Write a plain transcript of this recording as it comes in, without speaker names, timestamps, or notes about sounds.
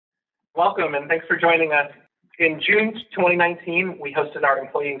Welcome, and thanks for joining us. In June 2019, we hosted our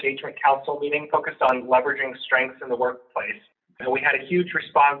Employee Engagement Council meeting focused on leveraging strengths in the workplace. And we had a huge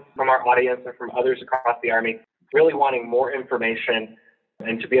response from our audience and from others across the Army, really wanting more information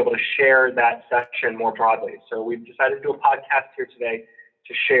and to be able to share that session more broadly. So we've decided to do a podcast here today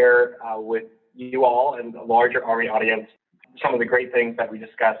to share with you all and the larger Army audience some of the great things that we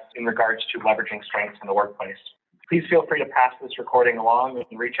discussed in regards to leveraging strengths in the workplace. Please feel free to pass this recording along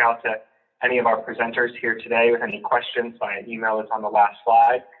and reach out to any of our presenters here today with any questions via email. It's on the last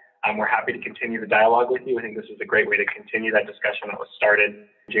slide. We're happy to continue the dialogue with you. I think this is a great way to continue that discussion that was started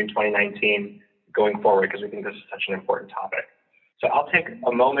in June 2019 going forward, because we think this is such an important topic. So I'll take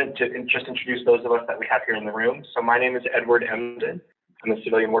a moment to just introduce those of us that we have here in the room. So my name is Edward Emden. I'm the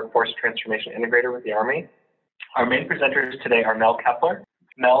Civilian Workforce Transformation Integrator with the Army. Our main presenters today are Mel Kepler.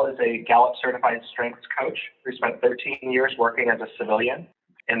 Mel is a Gallup certified strengths coach who spent 13 years working as a civilian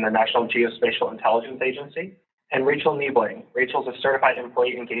in the National Geospatial Intelligence Agency. And Rachel Niebling. Rachel's a certified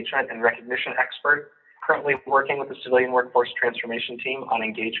employee engagement and recognition expert, currently working with the Civilian Workforce Transformation team on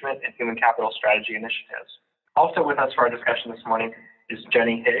engagement and human capital strategy initiatives. Also with us for our discussion this morning is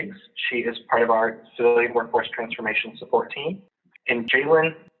Jennie Higgs. She is part of our Civilian Workforce Transformation support team. And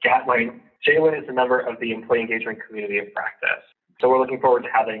Jalen Gatling. Jalen is a member of the Employee Engagement Community of Practice. So we're looking forward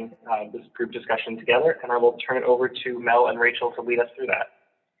to having this group discussion together, and I will turn it over to Mel and Rachel to lead us through that.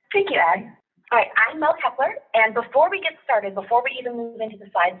 Thank you, Ed. All right, I'm Mel Kepler, and before we get started, before we even move into the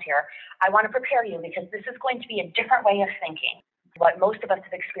slides here, I want to prepare you because this is going to be a different way of thinking, what most of us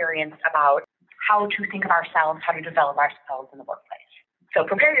have experienced about how to think of ourselves, how to develop ourselves in the workplace. So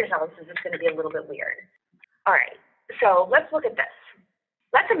prepare yourselves, because it's going to be a little bit weird. All right, so let's look at this.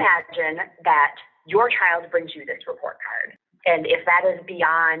 Let's imagine that your child brings you this report card. And if that is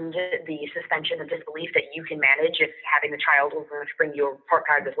beyond the suspension of disbelief that you can manage, if having a child over to bring you a report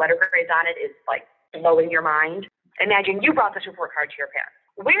card with letter grades on it is like blowing your mind, imagine you brought this report card to your parents.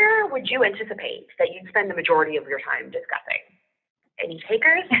 Where would you anticipate that you'd spend the majority of your time discussing? Any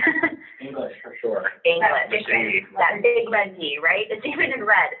takers? English, for sure. English. That big red D, right? It's even in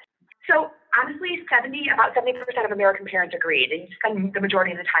red. So honestly, about 70% of American parents agreed, and you spend the majority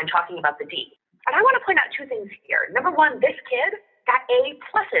of the time talking about the D. And I want to point out two things here. Number one, this kid got A+.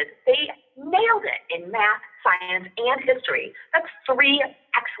 They nailed it in math, science, and history. That's 3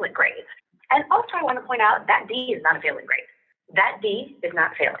 excellent grades. And also I want to point out that D is not a failing grade. That D is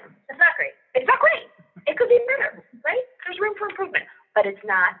not failing. It's not great. It's not great. It could be better, right? There's room for improvement, but it's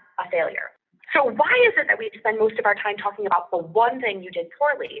not a failure. So why is it that we spend most of our time talking about the one thing you did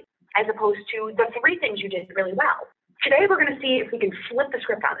poorly as opposed to the 3 things you did really well? Today, we're going to see if we can flip the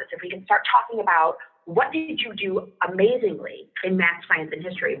script on this, if we can start talking about what did you do amazingly in math, science, and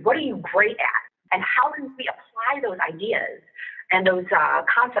history? What are you great at? And how can we apply those ideas and those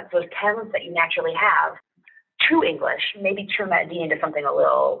concepts, those talents that you naturally have to English, maybe turn that D into something a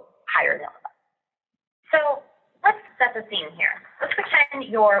little higher level? So let's set the scene here. Let's pretend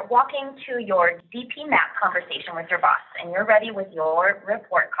you're walking to your DP map conversation with your boss, and you're ready with your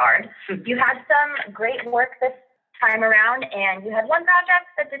report card. You had some great work this time around, and you had one project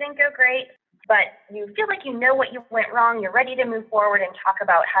that didn't go great, but you feel like you know what you went wrong. You're ready to move forward and talk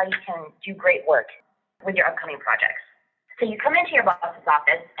about how you can do great work with your upcoming projects. So you come into your boss's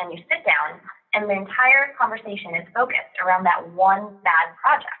office and you sit down, and the entire conversation is focused around that one bad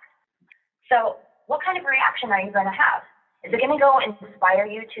project. So what kind of reaction are you going to have? Is it going to go inspire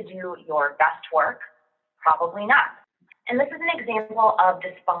you to do your best work? Probably not. And this is an example of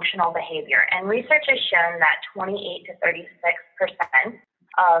dysfunctional behavior. And research has shown that 28 to 36%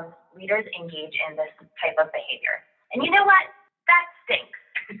 of leaders engage in this type of behavior. And you know what? That stinks.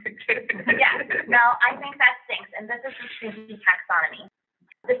 Yeah, no, I think that stinks. And this is the stinky taxonomy.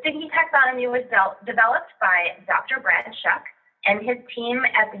 The stinky taxonomy was developed by Dr. Brad Shuck and his team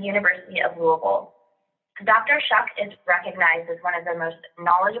at the University of Louisville. Dr. Shuck is recognized as one of the most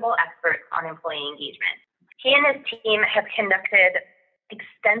knowledgeable experts on employee engagement. He and his team have conducted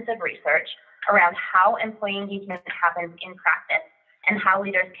extensive research around how employee engagement happens in practice and how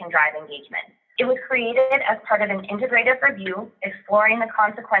leaders can drive engagement. It was created as part of an integrative review exploring the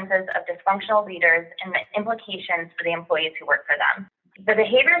consequences of dysfunctional leaders and the implications for the employees who work for them. The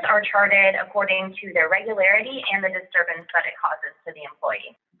behaviors are charted according to their regularity and the disturbance that it causes to the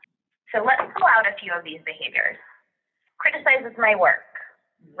employee. So let's pull out a few of these behaviors. Criticizes my work,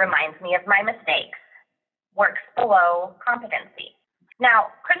 reminds me of my mistakes, works below competency. Now,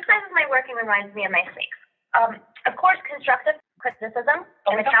 criticizes my work and reminds me of my mistakes. Of course, constructive criticism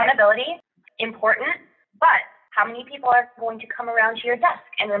and accountability, important, but how many people are going to come around to your desk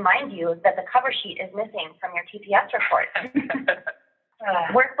and remind you that the cover sheet is missing from your TPS report?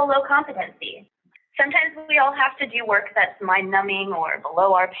 Work below competency. Sometimes we all have to do work that's mind-numbing or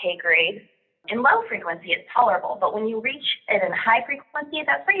below our pay grade. In low frequency, it's tolerable, but when you reach it in high frequency,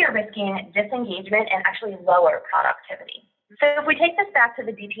 that's where you're risking disengagement and actually lower productivity. So if we take this back to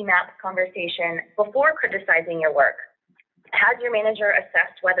the DP map conversation, before criticizing your work, has your manager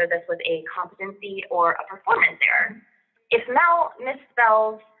assessed whether this was a competency or a performance error? If Mel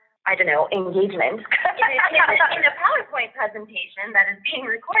misspells, I don't know, engagement in a PowerPoint presentation that is being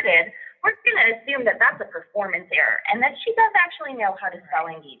recorded, we're going to assume that that's a performance error and that she does actually know how to spell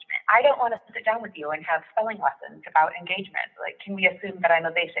engagement. I don't want to sit down with you and have spelling lessons about engagement. Like, can we assume that I'm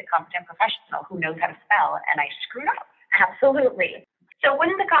a basic competent professional who knows how to spell and I screwed up? Absolutely. So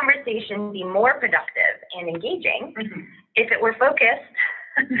wouldn't the conversation be more productive and engaging if it were focused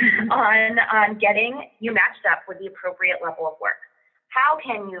on getting you matched up with the appropriate level of work? How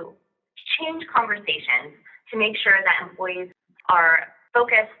can you change conversations to make sure that employees are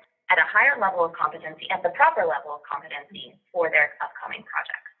focused at a higher level of competency, at the proper level of competency for their upcoming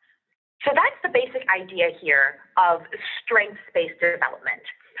projects? So that's the basic idea here of strengths-based development.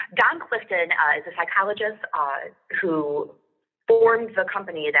 Don Clifton is a psychologist who formed the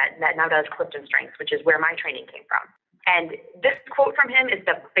company that now does Clifton Strengths, which is where my training came from. And this quote from him is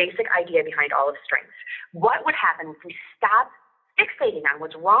the basic idea behind all of strengths. What would happen if we stop fixating on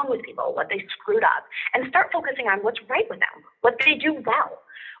what's wrong with people, what they screwed up, and start focusing on what's right with them, what they do well?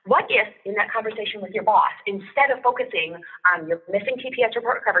 What if, in that conversation with your boss, instead of focusing on your missing TPS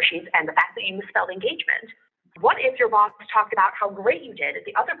report cover sheets and the fact that you misspelled engagement, what if your boss talked about how great you did at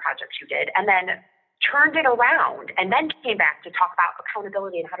the other projects you did, and then turned it around, and then came back to talk about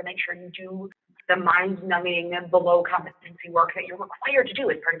accountability and how to make sure you do the mind-numbing, below competency work that you're required to do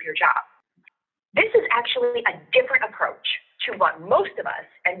as part of your job? This is actually a different approach to what most of us,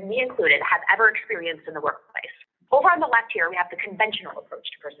 and me included, have ever experienced in the workplace. Over on the left here, we have the conventional approach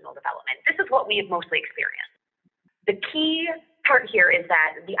to personal development. This is what we have mostly experienced. The key part here is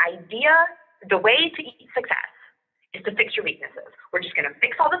that the way to eat success is to fix your weaknesses. We're just going to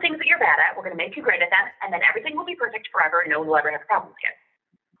fix all the things that you're bad at. We're going to make you great at them, and then everything will be perfect forever, and no one will ever have problems again.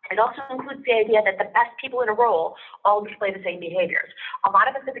 It also includes the idea that the best people in a role all display the same behaviors. A lot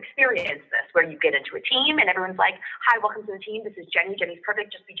of us have experienced this, where you get into a team and everyone's like, "Hi, welcome to the team. This is Jennie. Jennie's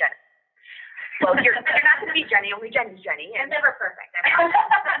perfect. Just be Jennie." Well, you're not going to be Jennie. Only Jennie's Jennie. I'm never perfect.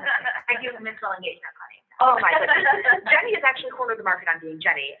 I do misspell engagement, honey. Oh my goodness. Jennie has actually cornered the market on being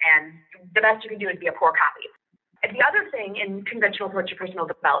Jennie, and the best you can do is be a poor copy. And the other thing in conventional approach to personal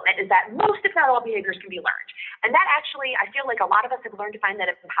development is that most, if not all, behaviors can be learned. And that actually, I feel like a lot of us have learned to find that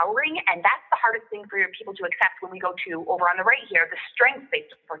empowering, and that's the hardest thing for people to accept when we go to, over on the right here, the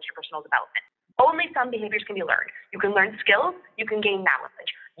strengths-based approach to personal development. Only some behaviors can be learned. You can learn skills, you can gain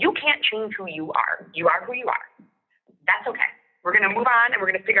knowledge. You can't change who you are. You are who you are. That's okay. We're going to move on, and we're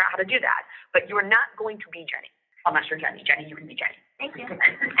going to figure out how to do that. But you are not going to be Jennie, unless you're Jennie. Jennie, you can be Jennie. Thank you.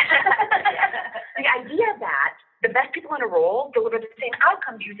 The idea that the best people in a role deliver the same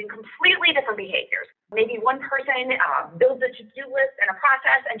outcomes using completely different behaviors. Maybe one person builds a to-do list and a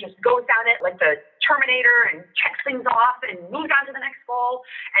process and just goes down it like the Terminator and checks things off and moves on to the next goal.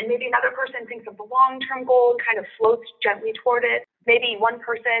 And maybe another person thinks of the long-term goal and kind of floats gently toward it. Maybe one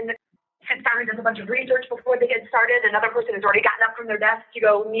person sits down and does a bunch of research before they get started. Another person has already gotten up from their desk to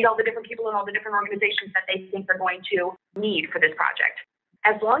go meet all the different people in all the different organizations that they think they're going to need for this project.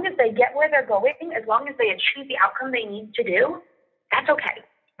 As long as they get where they're going, as long as they achieve the outcome they need to do, that's okay.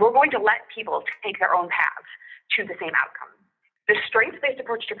 We're going to let people take their own paths to the same outcome. The strengths-based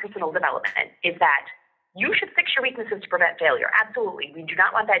approach to personal development is that you should fix your weaknesses to prevent failure. Absolutely. We do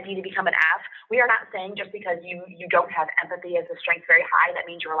not want that D to become an F. We are not saying just because you don't have empathy as a strength very high, that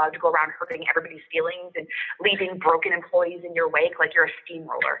means you're allowed to go around hurting everybody's feelings and leaving broken employees in your wake like you're a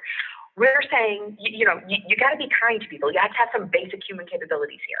steamroller. We're saying, you got to be kind to people. You have to have some basic human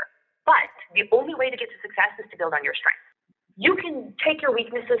capabilities here. But the only way to get to success is to build on your strengths. You can take your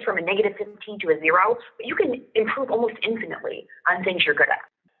weaknesses from a -15 to a 0, but you can improve almost infinitely on things you're good at.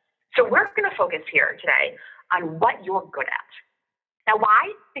 So we're going to focus here today on what you're good at. Now,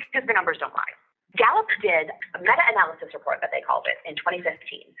 why? Because the numbers don't lie. Gallup did a meta-analysis report that they called it in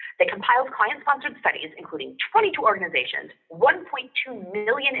 2015. They compiled client-sponsored studies, including 22 organizations, 1.2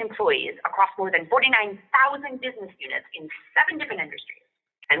 million employees across more than 49,000 business units in 7 different industries.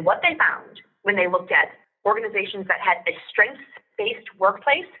 And what they found when they looked at organizations that had a strengths-based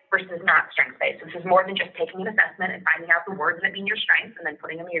workplace versus not strengths-based. This is more than just taking an assessment and finding out the words that mean your strengths and then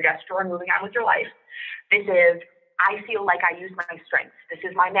putting them in your desk drawer and moving on with your life. This is, I feel like I use my strengths. This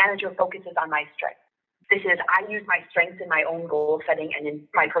is, my manager focuses on my strengths. This is, I use my strengths in my own goal setting and in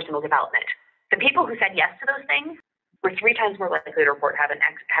my personal development. The people who said yes to those things were 3 times more likely to report having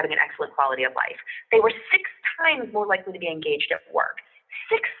an excellent quality of life. They were 6 times more likely to be engaged at work.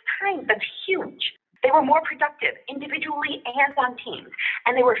 6 times, that's huge. They were more productive individually and on teams,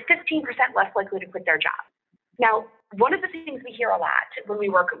 and they were 15% less likely to quit their job. Now, one of the things we hear a lot when we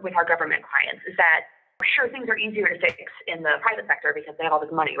work with our government clients is that, sure, things are easier to fix in the private sector because they have all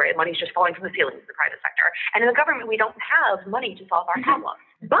this money, right? Money's just falling from the ceilings in the private sector. And in the government, we don't have money to solve our problems.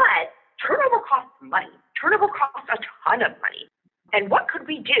 But turnover costs money. Turnover costs a ton of money. And what could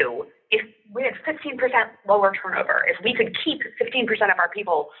we do if we had 15% lower turnover, if we could keep 15% of our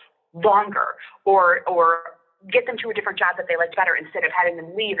people longer, or get them to a different job that they liked better instead of having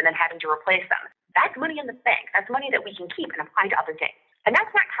them leave and then having to replace them? That's money in the bank. That's money that we can keep and apply to other things. And that's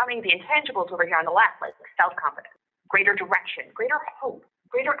not counting the intangibles over here on the left, like self-confidence, greater direction, greater hope,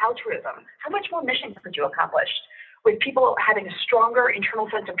 greater altruism. How much more mission could you accomplish with people having a stronger internal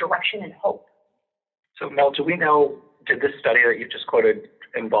sense of direction and hope? So Mel, do we know, did this study that you just quoted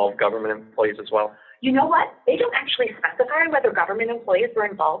involve government employees as well? You know what? They don't actually specify whether government employees were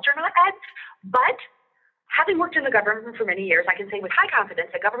involved or not, Ed, but having worked in the government for many years, I can say with high confidence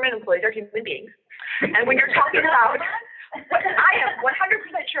that government employees are human beings. And when you're talking about, I am 100%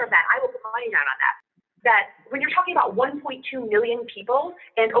 sure of that. I will put money down on that. That when you're talking about 1.2 million people,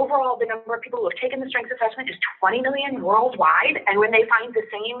 and overall the number of people who have taken the strengths assessment is 20 million worldwide, and when they find the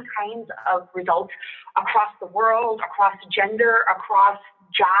same kinds of results across the world, across gender, across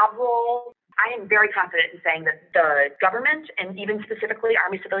job roles, I am very confident in saying that the government, and even specifically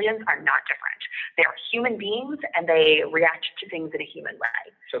Army civilians, are not different. They are human beings, and they react to things in a human way.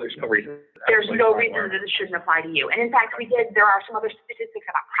 So there's no reason. There's no reason that it shouldn't apply to you. And in fact, there are some other statistics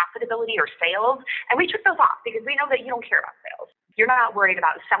about profitability or sales, and we took those off because we know that you don't care about sales. You're not worried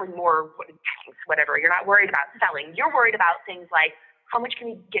about selling more tanks, whatever. You're not worried about selling. You're worried about things like, how much can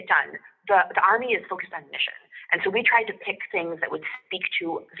we get done? The Army is focused on mission. And so we tried to pick things that would speak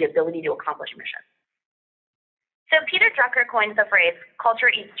to the ability to accomplish mission. So Peter Drucker coined the phrase,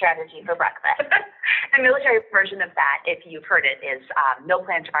 culture eats strategy for breakfast. The military version of that, if you've heard it, is no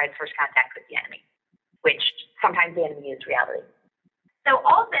plan survives first contact with the enemy, which sometimes the enemy is reality. So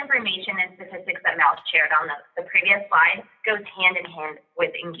all of the information and statistics that Mel shared on the previous slide goes hand in hand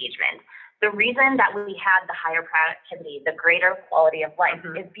with engagement. The reason that we had the higher productivity, the greater quality of life,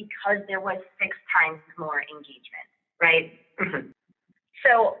 is because there was 6 times more engagement, right?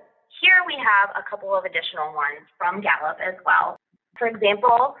 So here we have a couple of additional ones from Gallup as well. For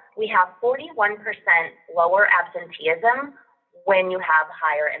example, we have 41% lower absenteeism when you have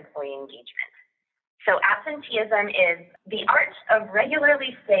higher employee engagement. So absenteeism is the art of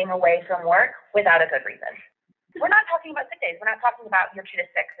regularly staying away from work without a good reason. We're not talking about sick days. We're not talking about your kid is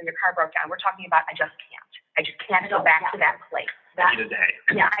sick or your car broke down. We're talking about I just can't. I just can't go back to that place. I need a day.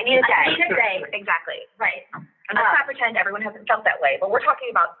 Yeah, I need a day. I need a day. Exactly. Right. And let's not pretend everyone hasn't felt that way, but we're talking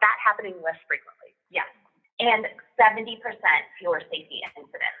about that happening less frequently. Yes. And 70% fewer safety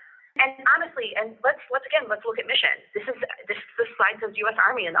incidents. And honestly, and let's look at mission. This slide says U.S.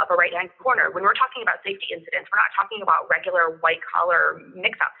 Army in the upper right-hand corner. When we're talking about safety incidents, we're not talking about regular white-collar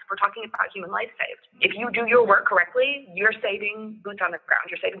mix-ups. We're talking about human life saved. If you do your work correctly, you're saving boots on the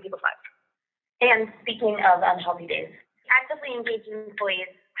ground. You're saving people's lives. And speaking of unhealthy days, actively engaged employees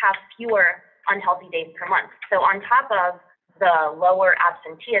have fewer unhealthy days per month. So on top of the lower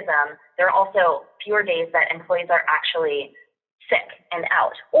absenteeism, there are also fewer days that employees are actually sick and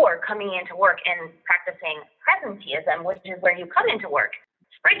out, or coming into work and practicing presenteeism, which is where you come into work,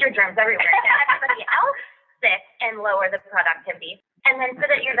 spread your germs everywhere, get everybody else sick and lower the productivity, and then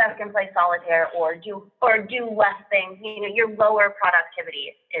sit at your desk and play solitaire or do less things. You know, your lower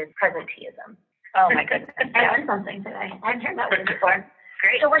productivity is presenteeism. Oh my goodness. I learned something today. I've heard that one before.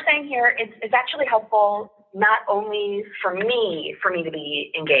 Great. So we're saying here it's actually helpful not only for me to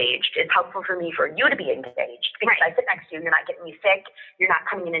be engaged, it's helpful for me for you to be engaged because I sit next to you, you're not getting me sick, you're not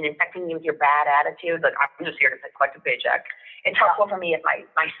coming in and infecting me with your bad attitude, like I'm just here to collect a paycheck. It's helpful for me if my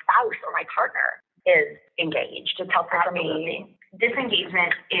spouse or my partner is engaged. It's helpful for me.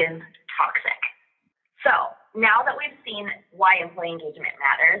 Disengagement is toxic. So now that we've seen why employee engagement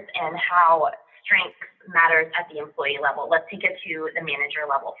matters and how strength matters at the employee level, let's take it to the manager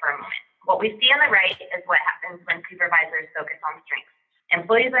level for a moment. What we see on the right is what happens when supervisors focus on strengths.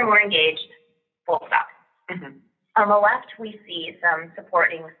 Employees are more engaged, full stop. On the left, we see some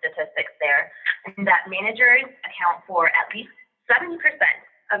supporting statistics there, and that managers account for at least 70%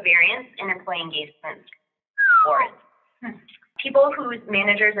 of variance in employee engagement scores. People whose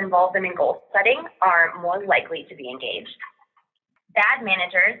managers involve them in goal setting are more likely to be engaged. Bad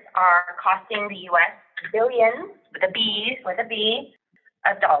managers are costing the U.S. billions, with a B,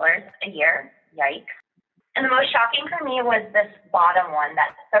 of dollars a year. Yikes. And the most shocking for me was this bottom one,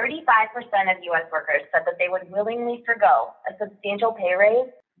 that 35% of U.S. workers said that they would willingly forgo a substantial pay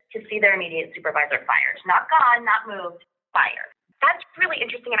raise to see their immediate supervisor fired. Not gone, not moved, fired. That's really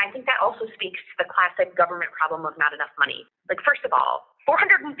interesting, and I think that also speaks to the classic government problem of not enough money. Like, first of all,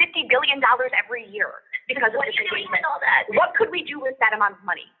 $450 billion every year because of What are this you doing engagement. with all that? What could we do with that amount of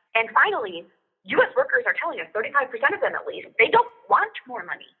money? And finally, U.S. workers are telling us, 35% of them at least, they don't want more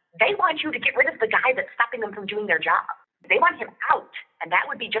money. They want you to get rid of the guy that's stopping them from doing their job. They want him out, and that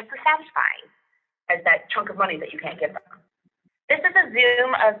would be just as satisfying as that chunk of money that you can't give them. This is a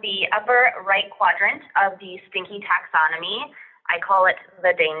zoom of the upper right quadrant of the stinky taxonomy. I call it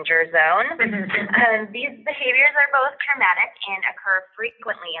the danger zone. These behaviors are both traumatic and occur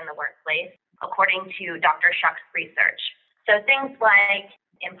frequently in the workplace, according to Dr. Shuck's research. So things like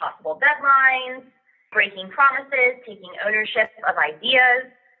impossible deadlines, breaking promises, taking ownership of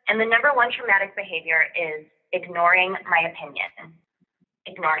ideas, and the number one traumatic behavior is ignoring my opinion.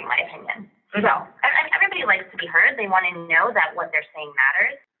 Ignoring my opinion. So everybody likes to be heard. They want to know that what they're saying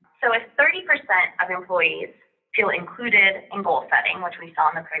matters. So if 30% of employees feel included in goal setting, which we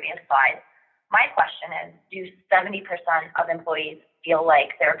saw in the previous slide, my question is, do 70% of employees feel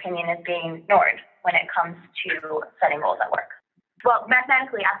like their opinion is being ignored when it comes to setting goals at work? Well,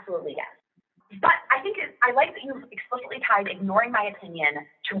 mathematically, absolutely yes. But I think I like that you explicitly tied ignoring my opinion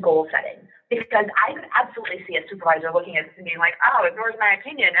to goal setting, because I could absolutely see a supervisor looking at this and being like, oh, ignores my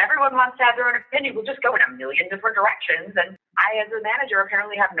opinion. Everyone wants to have their own opinion. We'll just go in a million different directions. And I, as a manager,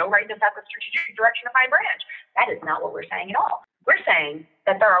 apparently have no right to set the strategic direction of my branch. That is not what we're saying at all. We're saying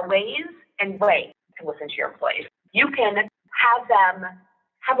that there are ways and ways to listen to your employees. You can have them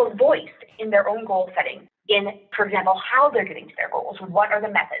have a voice in their own goal setting. In, for example, how they're getting to their goals. What are the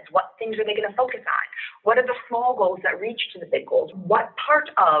methods? What things are they going to focus on? What are the small goals that reach to the big goals? What part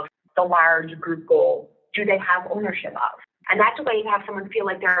of the large group goal do they have ownership of? And that's a way to have someone feel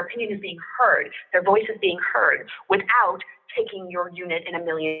like their opinion is being heard, their voice is being heard, without taking your unit in a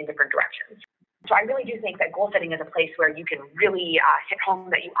million different directions. So I really do think that goal setting is a place where you can really hit home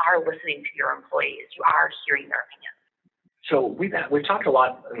that you are listening to your employees. You are hearing their opinions. So we've talked a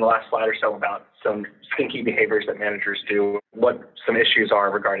lot in the last slide or so about some stinky behaviors that managers do, what some issues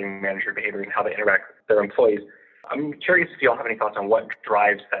are regarding manager behavior and how they interact with their employees. I'm curious if you all have any thoughts on what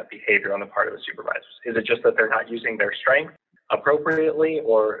drives that behavior on the part of the supervisors. Is it just that they're not using their strength appropriately,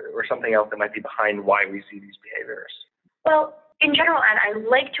 or something else that might be behind why we see these behaviors? Well, in general, and I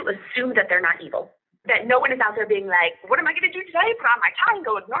like to assume that they're not evil. That no one is out there being like, what am I going to do today? Put on my tie and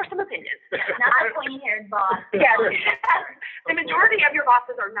go ignore some opinions. Not a pointy-haired boss. Yes. The majority of your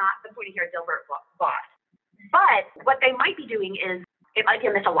bosses are not the pointy-haired Dilbert boss. But what they might be doing is, it might be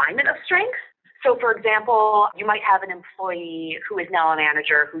a misalignment of strengths. So, for example, you might have an employee who is now a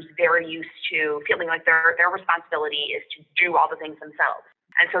manager who's very used to feeling like their responsibility is to do all the things themselves.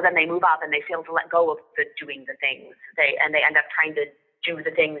 And so then they move up and they fail to let go of doing the things. They end up trying to do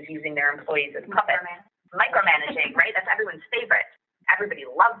the things using their employees as puppets. Micromanaging, right? That's everyone's favorite. Everybody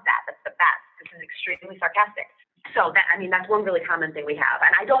loves that. That's the best. This is extremely sarcastic. So that's one really common thing we have.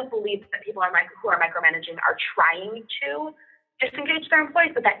 And I don't believe that people who are micromanaging are trying to disengage their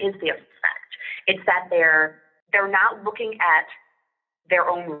employees, but that is the effect. It's that they're not looking at their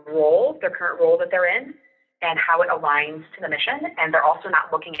own role, their current role that they're in, and how it aligns to the mission, and they're also not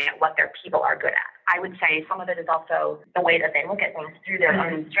looking at what their people are good at. I would say some of it is also the way that they look at things through their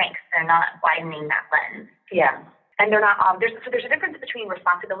own strengths. They're not widening that lens. Yeah, and they're not. There's a difference between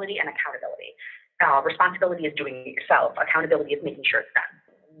responsibility and accountability. Responsibility is doing it yourself. Accountability is making sure it's done.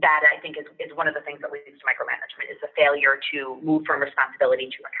 That, I think, is one of the things that leads to micromanagement, is the failure to move from responsibility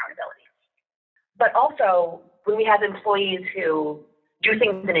to accountability. But also, when we have employees who do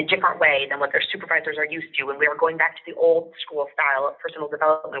things in a different way than what their supervisors are used to, and we are going back to the old school style of personal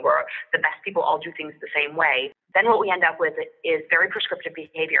development where the best people all do things the same way, then what we end up with is very prescriptive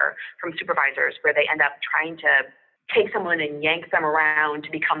behavior from supervisors where they end up trying to take someone and yank them around to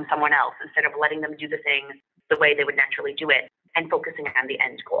become someone else instead of letting them do the things the way they would naturally do it and focusing on the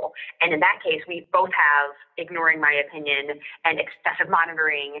end goal. And in that case, we both have ignoring my opinion and excessive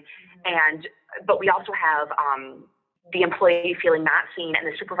monitoring, but we also have the employee feeling not seen and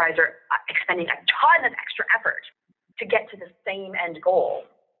the supervisor expending a ton of extra effort to get to the same end goal,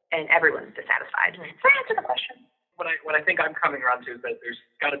 and everyone's dissatisfied. Does that answer the question? What I think I'm coming around to is that there's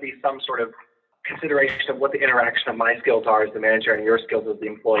got to be some sort of consideration of what the interaction of my skills are as the manager and your skills as the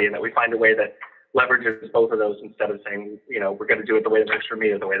employee, and that we find a way that leverages both of those instead of saying, we're going to do it the way that works for me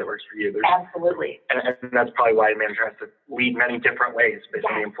or the way that works for you. Absolutely. And that's probably why a manager has to lead many different ways based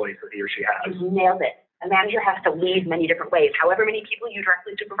on the employees that he or she has. You nailed it. A manager has to lead many different ways. However many people you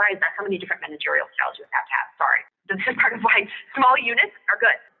directly supervise, that's how many different managerial styles you have to have. Sorry. This is part of why small units are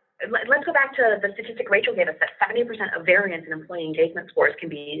good. Let's go back to the statistic Rachel gave us, that 70% of variance in employee engagement scores can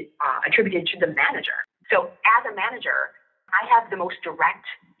be attributed to the manager. So as a manager, I have the most direct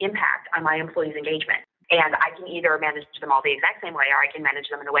impact on my employees' engagement. And I can either manage them all the exact same way, or I can manage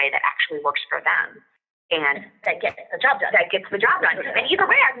them in a way that actually works for them. And that gets the job done. That gets the job done. And either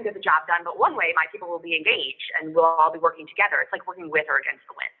way, I can get the job done. But one way, my people will be engaged, and we'll all be working together. It's like working with or against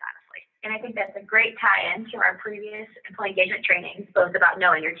the wind, honestly. And I think that's a great tie-in to our previous employee engagement trainings, both about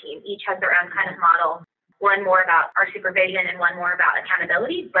knowing your team. Each has their own kind of model. One more about our supervision and one more about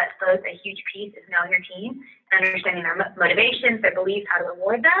accountability. But both a huge piece is knowing your team, understanding their motivations, their beliefs, how to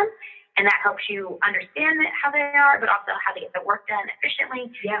reward them. And that helps you understand how they are, but also how to get the work done efficiently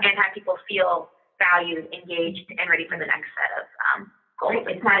and have people feel valued, engaged, and ready for the next set of goals.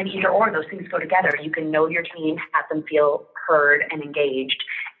 It's not an either or. Those things go together. You can know your team, have them feel heard and engaged,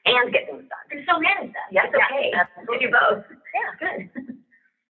 and get things done. And still manage them. Yes, okay. We'll do both. Yeah, good.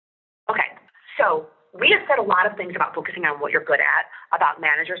 Okay, so we have said a lot of things about focusing on what you're good at, about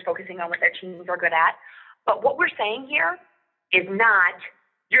managers focusing on what their teams are good at. But what we're saying here is not,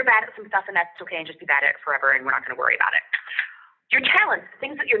 you're bad at some stuff and that's okay, and just be bad at it forever and we're not going to worry about it. Your talents,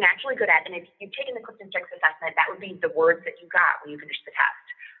 things that you're naturally good at, and if you've taken the Clifton Strengths Assessment, that would be the words that you got when you finished the test.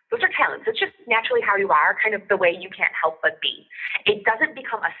 Those are talents. It's just naturally how you are, kind of the way you can't help but be. It doesn't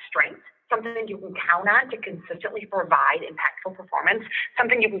become a strength, something you can count on to consistently provide impactful performance,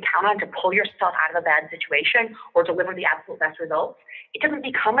 something you can count on to pull yourself out of a bad situation or deliver the absolute best results. It doesn't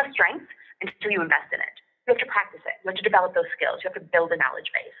become a strength until you invest in it. You have to practice it. You have to develop those skills. You have to build a knowledge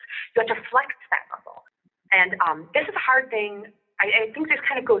base. You have to flex that muscle. And this is a hard thing. I think this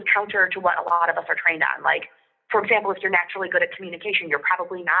kind of goes counter to what a lot of us are trained on. Like, for example, if you're naturally good at communication, you're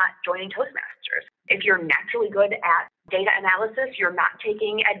probably not joining Toastmasters. If you're naturally good at data analysis, you're not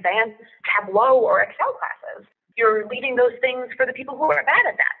taking advanced Tableau or Excel classes. You're leaving those things for the people who are bad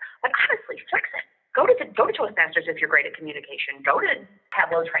at that. But honestly, flex it. Go to Toastmasters if you're great at communication. Go to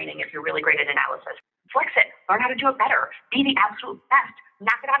Tableau training if you're really great at analysis. Flex it. Learn how to do it better. Be the absolute best.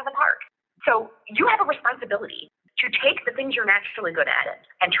 Knock it out of the park. So you have a responsibility to take the things you're naturally good at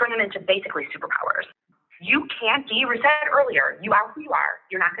and turn them into basically superpowers. You can't be, we said earlier, you are who you are.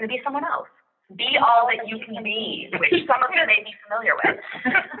 You're not going to be someone else. Be all that you can be, which some of you may be familiar with.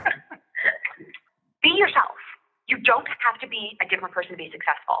 Be yourself. You don't have to be a different person to be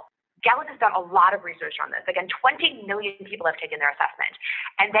successful. Gallup has done a lot of research on this. Again, 20 million people have taken their assessment,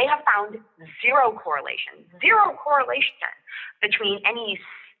 and they have found zero correlation between any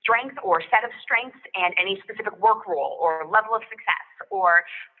strength or set of strengths and any specific work role or level of success, or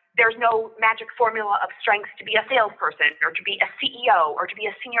there's no magic formula of strengths to be a salesperson or to be a CEO or to be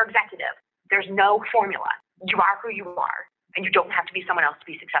a senior executive. There's no formula. You are who you are, and you don't have to be someone else to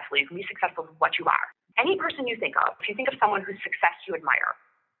be successful. You can be successful with what you are. Any person you think of, if you think of someone whose success you admire,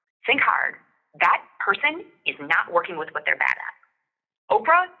 think hard. That person is not working with what they're bad at.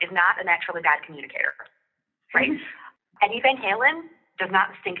 Oprah is not a naturally bad communicator, right? Eddie Van Halen does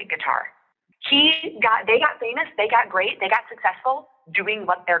not stink at guitar. They got famous, they got great, they got successful doing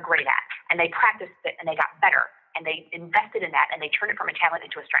what they're great at. And they practiced it and they got better and they invested in that and they turned it from a talent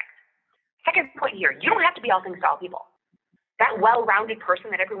into a strength. Second point here, you don't have to be all things to all people. That well-rounded person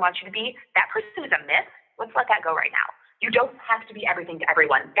that everyone wants you to be, that person is a myth. Let's let that go right now. You don't have to be everything to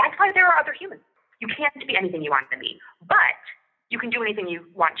everyone. That's why there are other humans. You can't be anything you want to be, but you can do anything you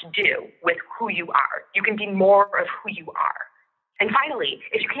want to do with who you are. You can be more of who you are. And finally,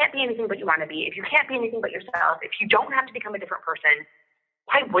 if you can't be anything but you want to be, if you can't be anything but yourself, if you don't have to become a different person,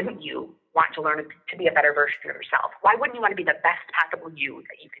 why wouldn't you want to learn to be a better version of yourself? Why wouldn't you want to be the best possible you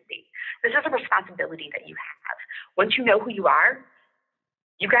that you can be? This is a responsibility that you have. Once you know who you are,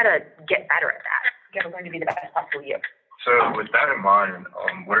 you got to get better at that. You got to learn to be the best possible you. So with that in mind,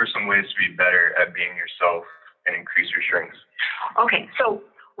 what are some ways to be better at being yourself and increase your strengths? Okay, so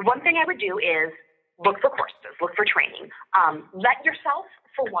one thing I would do is look for courses, look for training. Let yourself,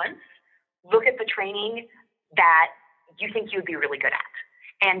 for once, look at the training that you think you'd be really good at.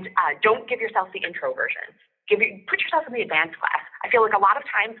 And don't give yourself the intro version. Put yourself in the advanced class. I feel like a lot of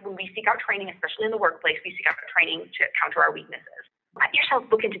times when we seek out training, especially in the workplace, we seek out training to counter our weaknesses. Let yourself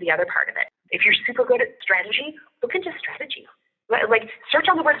look into the other part of it. If you're super good at strategy, look into strategy. Like,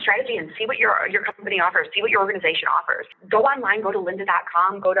 search on the word strategy and see what your company offers, see what your organization offers. Go online, go to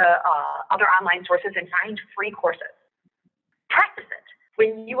lynda.com, go to other online sources and find free courses. Practice it.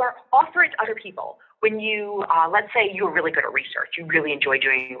 When you offer it to other people, when you, let's say you're really good at research, you really enjoy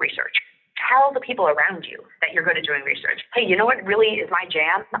doing research, tell the people around you that you're good at doing research. Hey, you know what really is my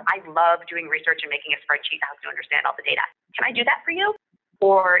jam? I love doing research and making a spreadsheet that helps you understand all the data. Can I do that for you?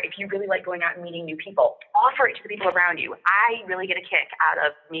 Or if you really like going out and meeting new people, offer it to the people around you. I really get a kick out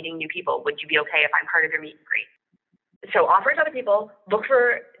of meeting new people. Would you be okay if I'm part of your meet and greet? So offer it to other people, look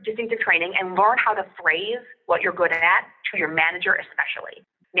for distinctive training, and learn how to phrase what you're good at to your manager especially.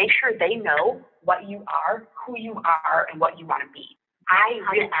 Make sure they know what you are, who you are, and what you want to be. How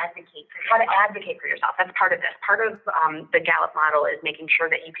to advocate for yourself. That's part of this. Part of the Gallup model is making sure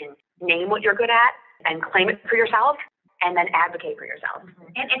that you can name what you're good at and claim it for yourself, and then advocate for yourself.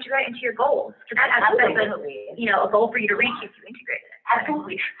 And integrate into your goals. Absolutely. A goal for you to reach if you integrate it.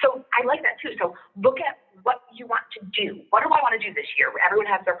 Absolutely. So I like that too. So look at what you want to do. What do I want to do this year? Everyone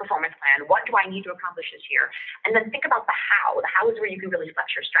has their performance plan. What do I need to accomplish this year? And then think about the how. The how is where you can really flex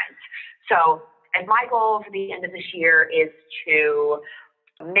your strengths. So, and my goal for the end of this year is to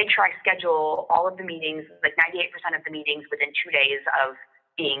make sure I schedule all of the meetings, like 98% of the meetings within 2 days of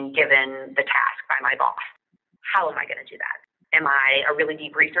being given the task by my boss. How am I going to do that? Am I a really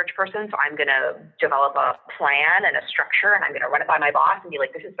deep research person? So I'm going to develop a plan and a structure, and I'm going to run it by my boss and be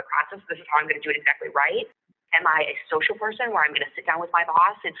like, this is the process. This is how I'm going to do it exactly right. Am I a social person where I'm going to sit down with my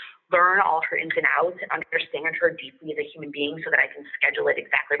boss and learn all her ins and outs and understand her deeply as a human being so that I can schedule it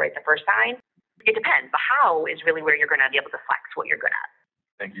exactly right the first time? It depends. The how is really where you're going to be able to flex what you're good at.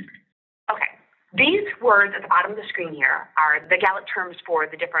 Thank you. Okay. These words at the bottom of the screen here are the Gallup terms for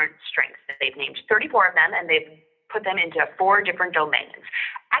the different strengths that they've named. 34 of them, and they've put them into 4 different domains.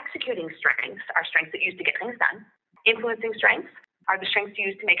 Executing strengths are strengths that you use to get things done. Influencing strengths are the strengths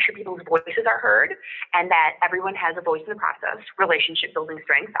used to make sure people's voices are heard and that everyone has a voice in the process. Relationship building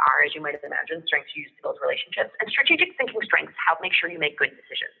strengths are, as you might imagine, strengths used to build relationships. And strategic thinking strengths help make sure you make good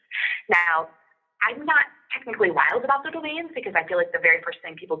decisions. Now, I'm not technically wild about the domains because I feel like the very first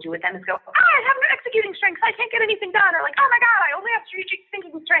thing people do with them is go, I have no executing strengths, I can't get anything done, or like, oh my God, I only have strategic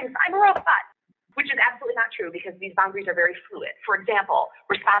thinking strengths, I'm a robot. Which is absolutely not true because these boundaries are very fluid. For example,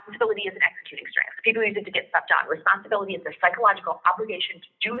 responsibility is an executing strength. People use it to get stuff done. Responsibility is the psychological obligation to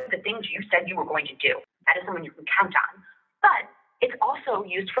do the things you said you were going to do. That is someone you can count on. But it's also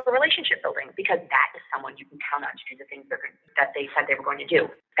used for relationship building because that is someone you can count on to do the things that they said they were going to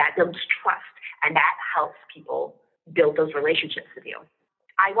do. That builds trust, and that helps people build those relationships with you.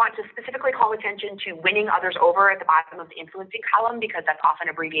 I want to specifically call attention to winning others over at the bottom of the influencing column because that's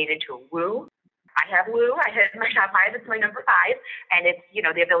often abbreviated to WOO. I have WOO. I hit my top 5. It's my number 5, and it's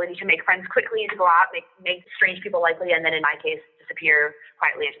the ability to make friends quickly, to go out, make strange people likely, and then in my case, disappear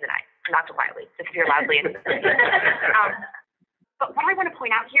quietly into the night. Not so quietly, disappear loudly into the night. But what I want to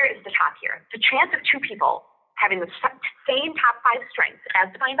point out here is the top here. The chance of 2 people having the same top 5 strengths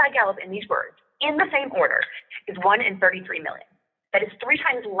as defined by Gallup in these words, in the same order, is 1 in 33 million. That is 3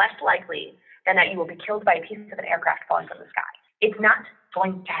 times less likely than that you will be killed by a piece of an aircraft falling from the sky. It's not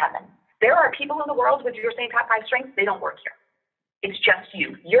going to happen. There are people in the world with your same top 5 strengths. They don't work here. It's just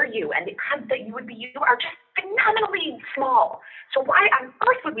you. You're you. And the odds that you would be you are just phenomenally small. So why on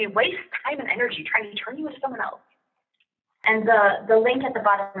earth would we waste time and energy trying to turn you into someone else? And the link at the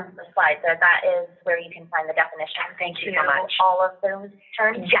bottom of the slide there, that is where you can find the definition. Thank you so much. All of those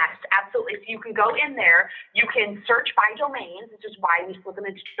terms? Yes, absolutely. So you can go in there, you can search by domains, which is why we split them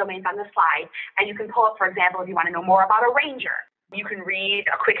into domains on the slide, and you can pull up, for example, if you want to know more about a ranger. You can read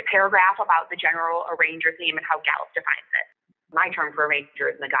a quick paragraph about the general arranger theme and how Gallup defines it. My term for a ranger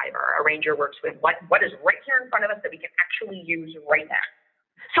is MacGyver. A ranger works with what is right here in front of us that we can actually use right now.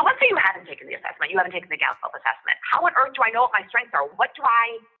 So let's say you haven't taken the assessment. You haven't taken the Gallup assessment. How on earth do I know what my strengths are? What do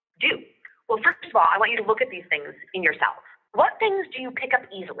I do? Well, first of all, I want you to look at these things in yourself. What things do you pick up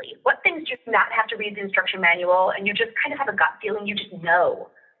easily? What things do you not have to read the instruction manual and you just kind of have a gut feeling? You just know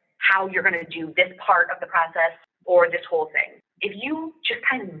how you're going to do this part of the process or this whole thing. If you just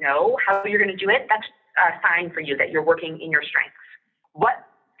kind of know how you're going to do it, that's a sign for you that you're working in your strengths. What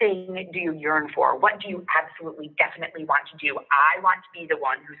thing do you yearn for? What do you absolutely, definitely want to do? I want to be the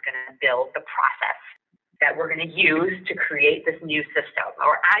one who's going to build the process that we're going to use to create this new system.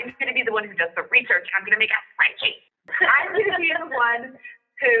 Or I'm going to be the one who does the research. I'm going to make a spreadsheet. I'm going to be the one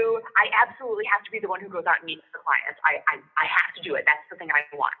who I absolutely have to be the one who goes out and meets the clients. I have to do it. That's the thing I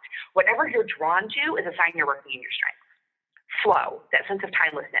want. Whatever you're drawn to is a sign you're working in your strengths. Flow, that sense of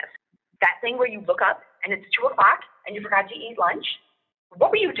timelessness. That thing where you look up and it's 2 o'clock and you forgot to eat lunch. What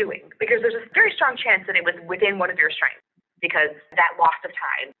were you doing? Because there's a very strong chance that it was within one of your strengths because that loss of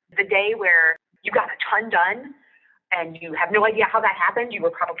time. The day where you got a ton done and you have no idea how that happened, you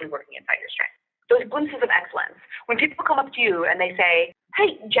were probably working inside your strength. those glimpses of excellence. When people come up to you and they say,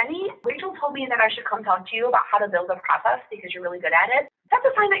 hey, Jennie, Rachel told me that I should come talk to you about how to build a process because you're really good at it. That's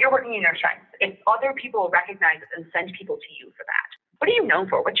a sign that you're working in your strengths. If other people recognize it and send people to you for that. What are you known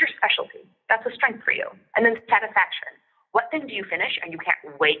for? What's your specialty? That's a strength for you. And then satisfaction. What thing do you finish and you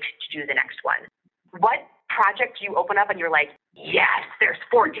can't wait to do the next one? What project do you open up and you're like, yes, there's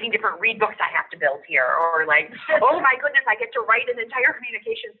 14 different read books I have to build here. Or like, oh my goodness, I get to write an entire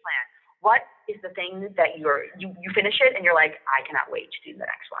communications plan. What is the thing that you finish it and you're like, I cannot wait to do the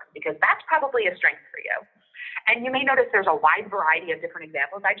next one? Because that's probably a strength for you. And you may notice there's a wide variety of different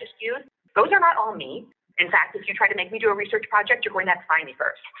examples I just used. Those are not all me. In fact, if you try to make me do a research project, you're going to have to find me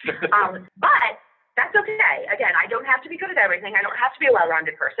first. But that's okay. Again, I don't have to be good at everything. I don't have to be a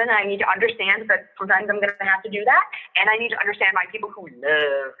well-rounded person. I need to understand that sometimes I'm going to have to do that. And I need to understand my people who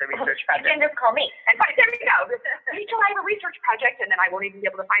love the research project. You can just call me. And fine, there we go. Rachel, I have a research project, and then I won't even be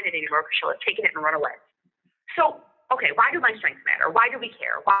able to find it anymore because she'll have taken it and run away. So, okay, why do my strengths matter? Why do we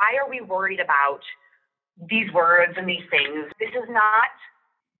care? Why are we worried about these words and these things? This is not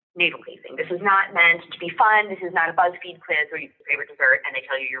navel-gazing. This is not meant to be fun. This is not a BuzzFeed quiz where you your favorite dessert and they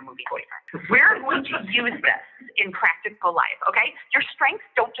tell you your movie boyfriend. We're going to use this in practical life, okay? Your strengths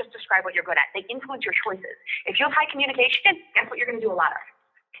don't just describe what you're good at. They influence your choices. If you have high communication, guess what you're going to do a lot of?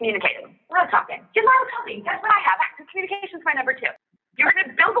 Communicating. Loud talking. Get loud talking. Guess what I have? Communication's my number 2. You're going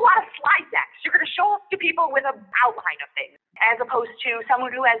to build a lot of slide decks. You're going to show up to people with an outline of things, as opposed to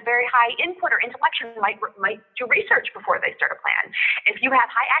someone who has very high input or intellection might do research before they start a plan. If you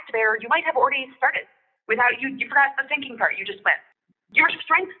have high activator, you might have already started without you forgot the thinking part. You just went. Your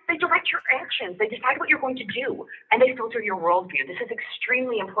strengths, they direct your actions. They decide what you're going to do, and they filter your worldview. This is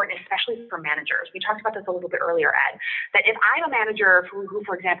extremely important, especially for managers. We talked about this a little bit earlier, Ed, that if I'm a manager who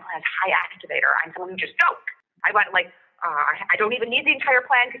for example, has high activator, I'm someone who just goes. I want I don't even need the entire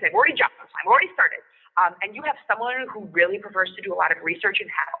plan because I've already jumped. I'm already started. And you have someone who really prefers to do a lot of research and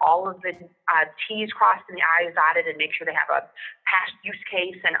have all of the T's crossed and the I's dotted and make sure they have a past use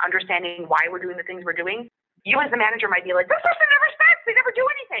case and understanding why we're doing the things we're doing. You as the manager might be like, this person never starts. They never do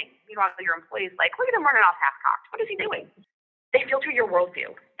anything. Meanwhile, your employee's like, look at him running off half-cocked. What is he doing? They filter your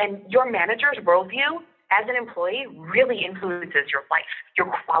worldview. And your manager's worldview as an employee really influences your life, your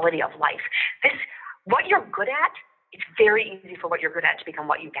quality of life. What you're good at, it's very easy for what you're good at to become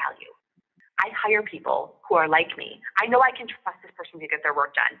what you value. I hire people who are like me. I know I can trust this person to get their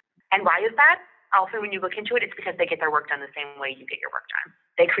work done. And why is that? Also, when you look into it, it's because they get their work done the same way you get your work done.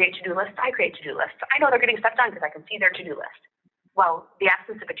 They create to-do lists. I create to-do lists. I know they're getting stuff done because I can see their to-do list. Well, the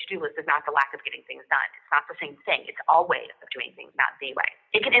absence of a to-do list is not the lack of getting things done. It's not the same thing. It's all ways of doing things, not the way.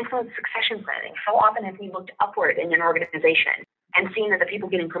 It can influence succession planning. How often have we looked upward in an organization and seen that the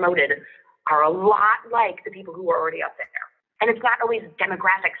people getting promoted are a lot like the people who are already up there? And it's not always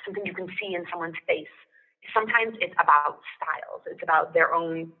demographics, something you can see in someone's face. Sometimes it's about styles. It's about their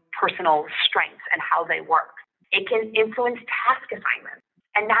own personal strengths and how they work. It can influence task assignments,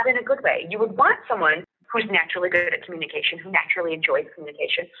 and not in a good way. You would want someone who's naturally good at communication, who naturally enjoys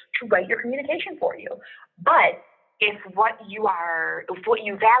communication, to write your communication for you. But if what you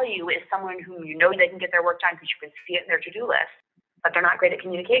value is someone who you know they can get their work done because you can see it in their to-do list, but they're not great at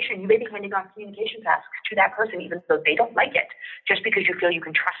communication, you may be handing off communication tasks to that person even though they don't like it, just because you feel you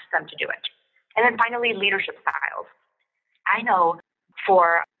can trust them to do it. And then finally, leadership styles. I know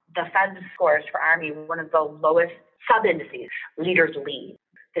for the Fed scores for Army, one of the lowest sub-indices, leaders lead.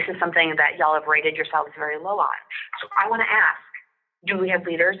 This is something that y'all have rated yourselves very low on. So I want to ask, do we have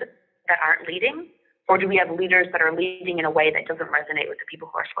leaders that aren't leading? Or do we have leaders that are leading in a way that doesn't resonate with the people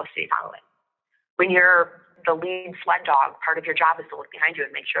who are supposed to be following? When you're the lead sled dog, part of your job is to look behind you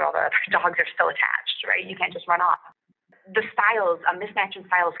and make sure all the other dogs are still attached, right? You can't just run off. The styles, a mismatch in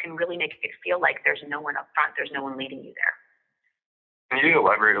styles can really make it feel like there's no one up front, there's no one leading you there. Can you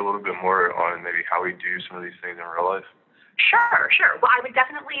elaborate a little bit more on maybe how we do some of these things in real life? Sure. Well, I would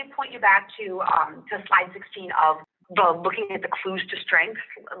definitely point you back to slide 16 of looking at the clues to strength,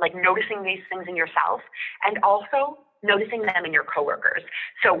 like noticing these things in yourself, and also noticing them in your coworkers.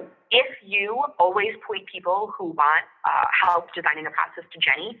 So if you always point people who want help designing a process to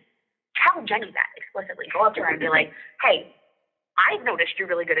Jennie, tell Jennie that explicitly. Go up to her and be like, hey, I've noticed you're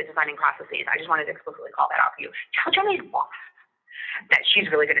really good at designing processes. I just wanted to explicitly call that out for you. Tell Jennie's boss that she's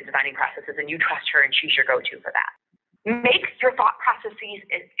really good at designing processes and you trust her and she's your go-to for that. Make your thought processes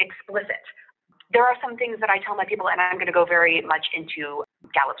explicit. There are some things that I tell my people, and I'm going to go very much into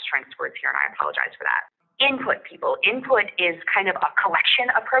Gallup's strengths words here, and I apologize for that. Input, people. Input is kind of a collection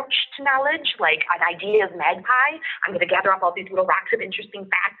approach to knowledge, like an idea of magpie. I'm going to gather up all these little rocks of interesting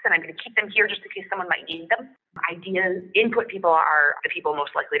facts, and I'm going to keep them here just in case someone might need them. ideas, input people are the people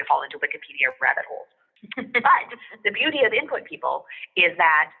most likely to fall into Wikipedia rabbit holes. But the beauty of input people is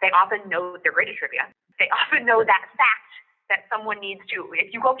that they often know they're great at trivia. They often know that fact that someone needs to,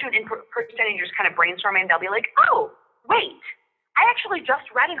 if you go up to an input person and you're just kind of brainstorming, they'll be like, oh, wait, I actually just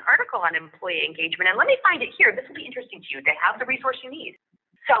read an article on employee engagement and let me find it here. This will be interesting to you. They have the resource you need.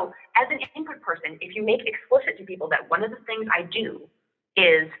 So as an input person, if you make explicit to people that one of the things I do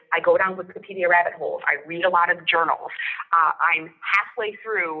is I go down Wikipedia rabbit holes, I read a lot of journals, I'm halfway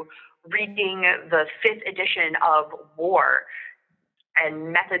through reading the 5th edition of War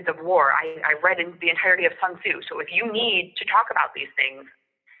and Methods of War. I read the entirety of Sun Tzu. So if you need to talk about these things,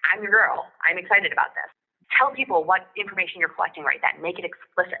 I'm your girl. I'm excited about this. Tell people what information you're collecting right then. Make it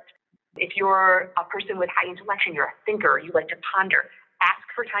explicit. If you're a person with high intellection, you're a thinker, you like to ponder, ask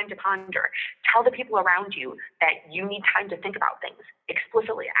for time to ponder. Tell the people around you that you need time to think about things.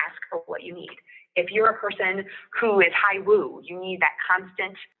 Explicitly ask for what you need. If you're a person who is high woo, you need that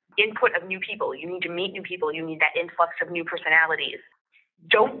constant input of new people. You need to meet new people. You need that influx of new personalities.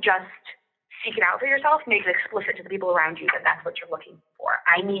 Don't just seek it out for yourself. Make it explicit to the people around you that that's what you're looking for.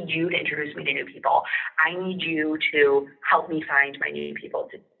 I need you to introduce me to new people. I need you to help me find my new people.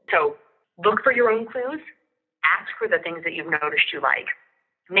 So look for your own clues. Ask for the things that you've noticed you like.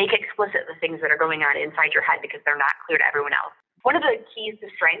 Make explicit the things that are going on inside your head because they're not clear to everyone else. One of the keys to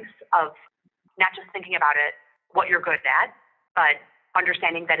strengths of not just thinking about it, what you're good at, but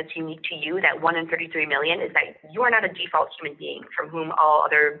understanding that it's unique to you, that 1 in 33 million, is that you are not a default human being from whom all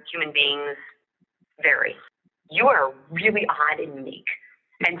other human beings vary. You are really odd and unique,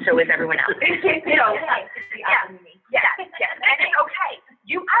 and so is everyone else. So, yeah, and it's okay.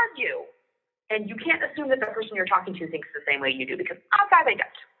 You are you, and you can't assume that the person you're talking to thinks the same way you do because outside they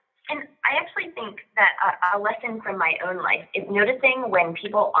don't. And I actually think that a lesson from my own life is noticing when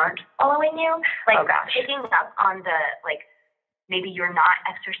people aren't following you, like picking up on the, like, maybe you're not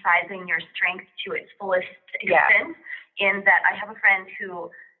exercising your strength to its fullest extent. In that I have a friend who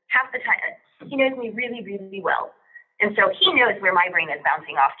half the time, he knows me really, really well. And so he knows where my brain is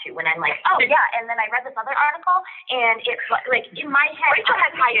bouncing off to when I'm like, oh yeah, and then I read this other article and it's like in my head. Rachel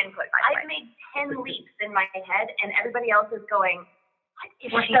has high input, by the way. I've made 10 leaps in my head and everybody else is going, what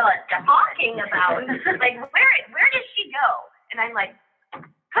is she talking about? Like, where does she go? And I'm like,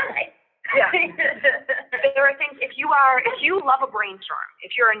 hi. Yeah. There are things, if you love a brainstorm,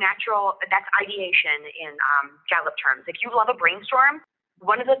 if you're a natural, that's ideation in Gallup terms. If you love a brainstorm,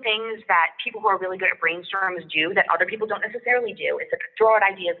 one of the things that people who are really good at brainstorms do that other people don't necessarily do is to throw out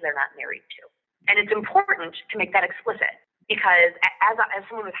ideas they're not married to. And it's important to make that explicit because as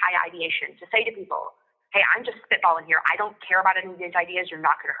someone with high ideation, to say to people, hey, I'm just spitballing here. I don't care about any of these ideas. You're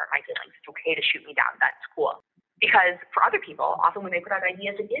not going to hurt my feelings. It's okay to shoot me down. That's cool. Because for other people, often when they put out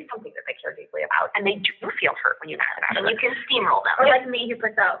ideas, it is something that they care deeply about, and they do feel hurt when you ask about it. And you can steamroll them. Or like me, who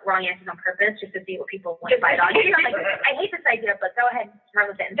puts out wrong answers on purpose just to see what people want to fight on. I'm like, I hate this idea, but go ahead and run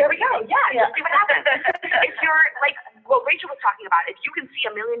with it. There we go. Yeah. Just see what happens. If you're like what Rachel was talking about, if you can see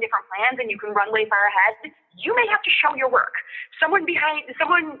a million different plans and you can run way far ahead, you may have to show your work. Someone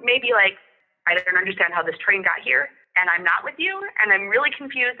may be like, I don't understand how this train got here, and I'm not with you, and I'm really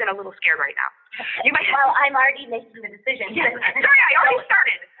confused and a little scared right now. You might Well, I'm already making the decision. Sorry, I already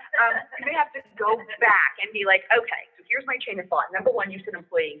started. You may have to go back and be like, okay, so here's my chain of thought. Number one, you said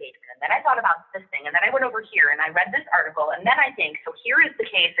employee engagement, and then I thought about this thing, and then I went over here, and I read this article, and then I think, so here is the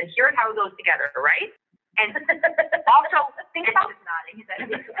case, and here's how it goes together, right? And also, think about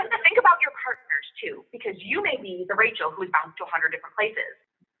your partners, too, because you may be the Rachel who's bounced to 100 different places.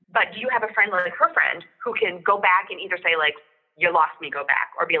 But do you have a friend like her friend who can go back and either say, like, you lost me, go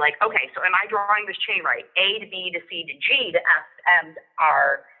back, or be like, okay, so am I drawing this chain right? A to B to C to G to F to M to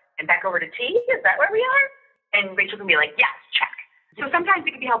R and back over to T? Is that where we are? And Rachel can be like, yes, check. So sometimes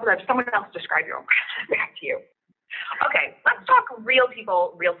it can be helpful to have someone else describe your own process back to you. Okay, let's talk real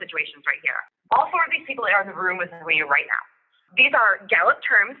people, real situations right here. All 4 of these people are in the room with me right now. These are Gallup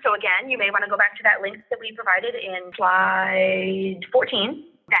terms. So again, you may want to go back to that link that we provided in slide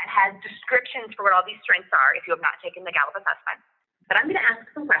 14. That has descriptions for what all these strengths are if you have not taken the Gallup assessment. But I'm going to ask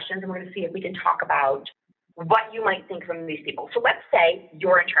some questions and we're going to see if we can talk about what you might think from these people. So let's say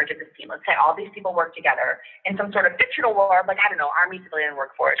you're in charge of this team. Let's say all these people work together in some sort of fictional war, like, I don't know, Army Civilian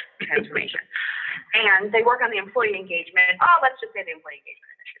Workforce Transformation. And they work on the employee engagement. Oh, let's just say the employee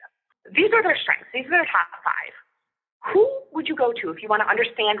engagement initiative. These are their strengths. These are their top 5. Who would you go to if you want to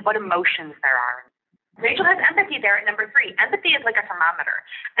understand what emotions there are? Rachel has empathy there at number 3. Empathy is like a thermometer.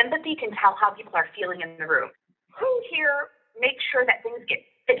 Empathy can tell how people are feeling in the room. Who here makes sure that things get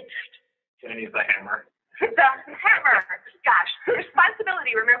finished? Jennie's the hammer. The hammer. Gosh,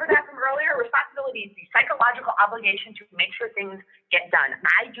 responsibility. Remember that from earlier? Responsibility responsibility is the psychological obligation to make sure things get done.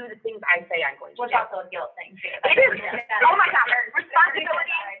 I do the things I say I'm going to do. What's also a guilt thing too. It is. Oh my gosh.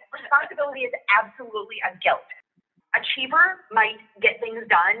 Responsibility is absolutely a guilt. Achiever might get things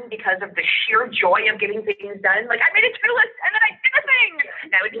done because of the sheer joy of getting things done. Like, I made a to-do list and then I did a thing.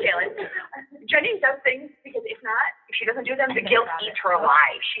 That would be Jalen. Jennie does things because if she doesn't do them, the guilt eats her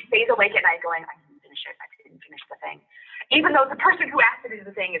alive. She stays awake at night going, I didn't finish it. I didn't finish the thing. Even though the person who asked her to do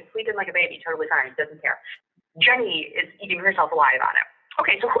the thing is sleeping like a baby, totally fine, doesn't care. Jennie is eating herself alive on it.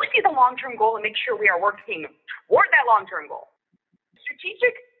 Okay, so who sees the long-term goal and makes sure we are working toward that long-term goal?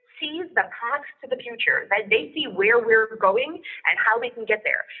 Strategic sees the path to the future, that they see where we're going and how we can get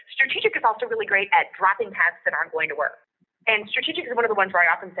there. Strategic is also really great at dropping paths that aren't going to work. And strategic is one of the ones where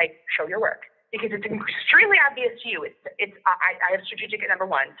I often say, show your work, because it's extremely obvious to you. I have strategic at number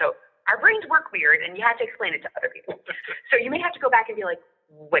 1. So our brains work weird and you have to explain it to other people. So you may have to go back and be like,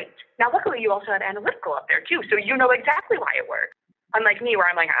 wait. Now, luckily you also had analytical up there too. So you know exactly why it works. Unlike me, where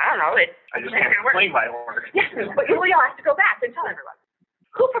I'm like, I don't know. I just can't explain why it works. Yes, but you'll have to go back and tell everyone.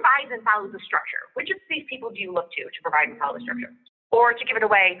 Who provides and follows the structure? Which of these people do you look to provide and follow the structure? Or to give it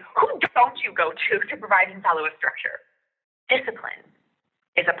away, who don't you go to provide and follow a structure? Discipline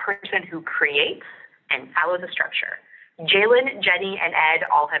is a person who creates and follows a structure. Jalen, Jennie, and Ed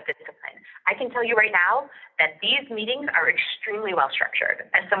all have discipline. I can tell you right now that these meetings are extremely well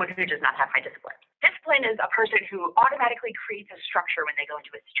structured as someone who does not have high discipline. Discipline is a person who automatically creates a structure when they go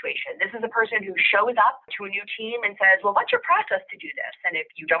into a situation. This is a person who shows up to a new team and says, well, what's your process to do this? And if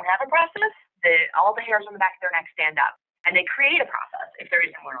you don't have a process, all the hairs on the back of their neck stand up. And they create a process if there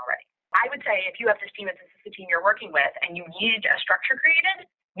isn't one already. I would say if you have this team, this is the team you're working with, and you need a structure created,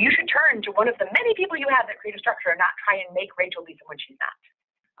 you should turn to one of the many people you have that create a structure and not try and make Rachel be someone she's not.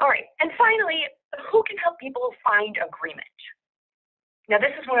 All right. And finally, who can help people find agreement? Now,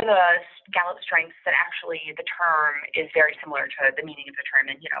 this is one of the Gallup strengths that actually the term is very similar to the meaning of the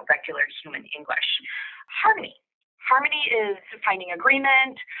term in, regular human English. Harmony. Harmony is finding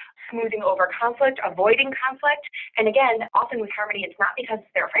agreement, smoothing over conflict, avoiding conflict. And again, often with harmony, it's not because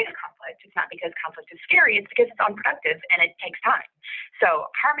they're afraid of conflict. It's not because conflict is scary. It's because it's unproductive and it takes time. So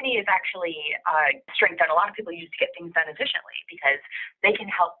harmony is actually a strength that a lot of people use to get things done efficiently because they can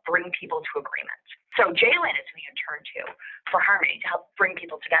help bring people to agreement. So Jalen is who you turn to for harmony to help bring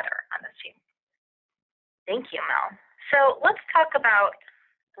people together on this team. Thank you, Mel. So let's talk about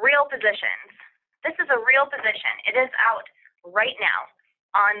real positions. This is a real position. It is out right now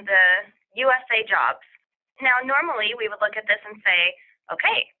on the USA jobs. Now, normally we would look at this and say,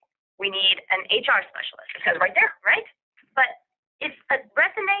 okay, we need an HR specialist. It says right there, right? But if a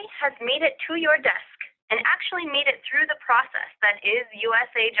resume has made it to your desk and actually made it through the process that is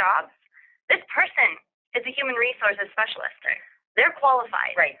USA jobs, this person is a human resources specialist. Right. They're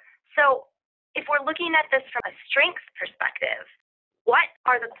qualified. Right. So if we're looking at this from a strengths perspective, what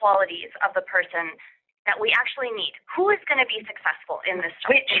are the qualities of the person that we actually need? Who is going to be successful in this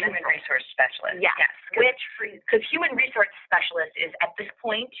job? Which human resource specialist? Yes. Because human resource specialist is at this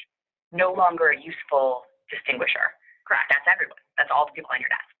point no longer a useful distinguisher. Correct. That's everyone. That's all the people on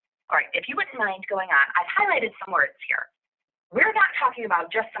your desk. All right. If you wouldn't mind going on, I've highlighted some words here. We're not talking about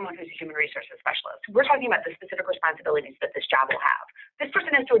just someone who's a human resources specialist. We're talking about the specific responsibilities that this job will have. This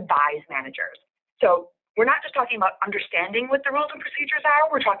person has to advise managers. So we're not just talking about understanding what the rules and procedures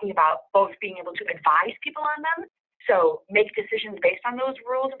are. We're talking about both being able to advise people on them, so make decisions based on those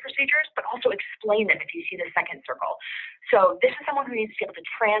rules and procedures, but also explain them if you see the second circle. So this is someone who needs to be able to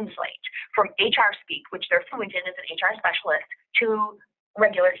translate from HR speak, which they're fluent in as an HR specialist, to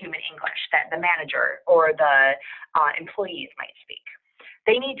regular human English that the manager or the employees might speak.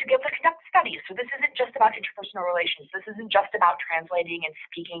 They need to be able to conduct studies. So this isn't just about interpersonal relations. This isn't just about translating and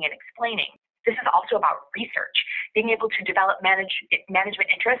speaking and explaining. This is also about research, being able to develop management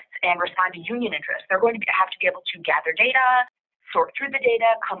interests and respond to union interests. They're going to have to be able to gather data, sort through the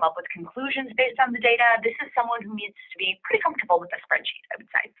data, come up with conclusions based on the data. This is someone who needs to be pretty comfortable with a spreadsheet, I would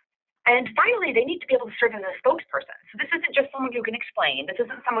say. And finally, they need to be able to serve as a spokesperson. So this isn't just someone who can explain. This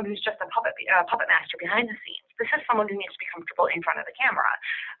isn't someone who's just a puppet master behind the scenes. This is someone who needs to be comfortable in front of the camera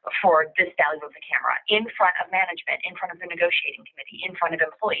for this value of the camera, in front of management, in front of the negotiating committee, in front of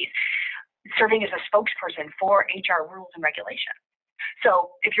employees, serving as a spokesperson for HR rules and regulations.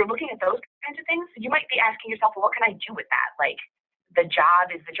 So if you're looking at those kinds of things, you might be asking yourself, well, what can I do with that? Like, the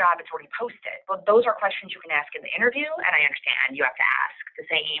job is the job, it's already posted. Well, those are questions you can ask in the interview, and I understand you have to ask the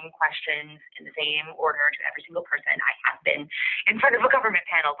same questions in the same order to every single person. I have been in front of a government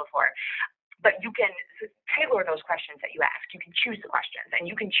panel before. But you can tailor those questions that you ask. You can choose the questions, and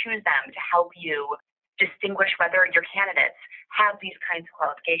you can choose them to help you distinguish whether your candidates have these kinds of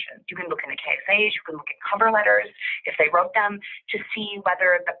qualifications. You can look into KSAs, you can look at cover letters, if they wrote them, to see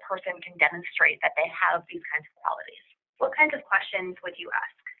whether the person can demonstrate that they have these kinds of qualities. What kinds of questions would you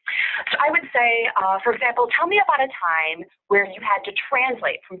ask? So I would say, for example, tell me about a time where you had to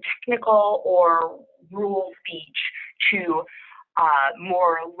translate from technical or rule speech to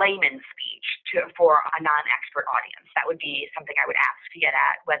more layman speech for a non-expert audience. That would be something I would ask to get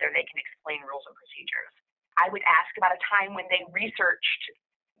at whether they can explain rules and procedures. I would ask about a time when they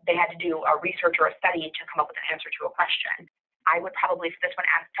had to do a research or a study to come up with an answer to a question. I would probably, for this one,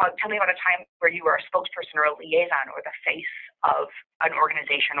 ask, tell me about a time where you were a spokesperson or a liaison or the face of an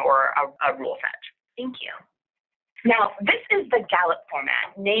organization or a rule set. Thank you. Now, this is the Gallup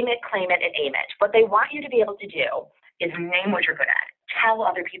format. Name it, claim it, and aim it. What they want you to be able to do is name what you're good at. Tell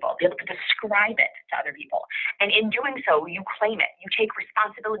other people, be able to describe it to other people. And in doing so, you claim it. You take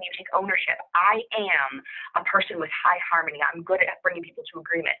responsibility, you take ownership. I am a person with high harmony. I'm good at bringing people to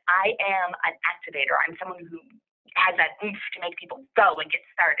agreement. I am an activator. I'm someone who has that oomph to make people go and get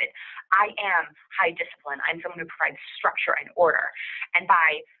started. I am high discipline. I'm someone who provides structure and order. And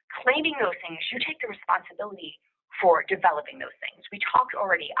by claiming those things, you take the responsibility for developing those things. We talked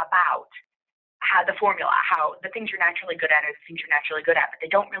already about how the formula, how the things you're naturally good at are the things you're naturally good at, but they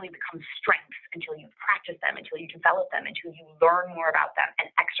don't really become strengths until you practice them, until you develop them, until you learn more about them and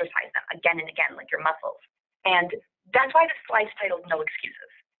exercise them again and again, like your muscles. And that's why the slide's titled No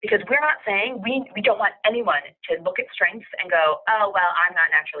Excuses, because we're not saying, we don't want anyone to look at strengths and go, oh, well, I'm not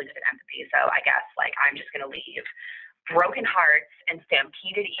naturally good at empathy, so I guess like I'm just going to leave broken hearts and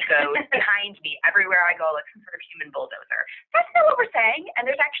stampeded egos behind me everywhere I go, like some sort of human bulldozer. That's not what we're saying, and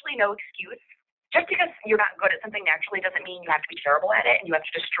there's actually no excuse. Just because you're not good at something naturally doesn't mean you have to be terrible at it and you have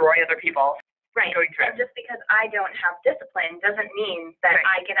to destroy other people. Right. And just because I don't have discipline doesn't mean that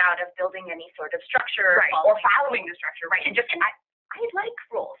I get out of building any sort of structure. Right. Or following the structure. Right. And just, I like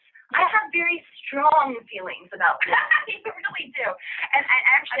rules. I have very strong feelings about that. I really do. And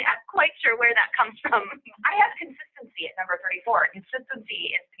actually, I'm not quite sure where that comes from. I have consistency at number 34.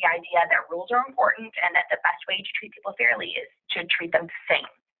 Consistency is the idea that rules are important and that the best way to treat people fairly is to treat them the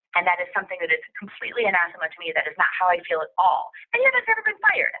same. And that is something that is completely anathema to me. That is not how I feel at all. And yet I've never been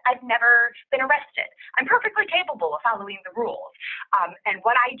fired. I've never been arrested. I'm perfectly capable of following the rules. And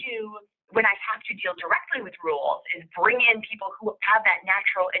what I do when I have to deal directly with rules is bring in people who have that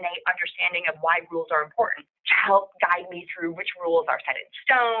natural, innate understanding of why rules are important to help guide me through which rules are set in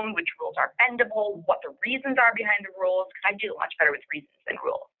stone, which rules are bendable, what the reasons are behind the rules, because I deal much better with reasons than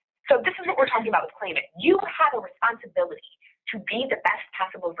rules. So this is what we're talking about with Claim It. You have a responsibility to be the best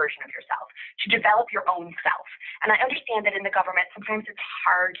possible version of yourself, to develop your own self. And I understand that in the government, sometimes it's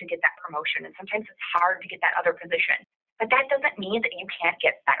hard to get that promotion, and sometimes it's hard to get that other position. But that doesn't mean that you can't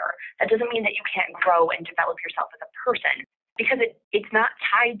get better. That doesn't mean that you can't grow and develop yourself as a person, because it's not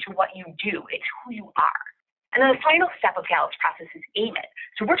tied to what you do, it's who you are. And then the final step of Gallup's process is aim it.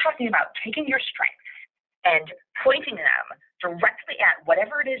 So we're talking about taking your strengths and pointing them directly at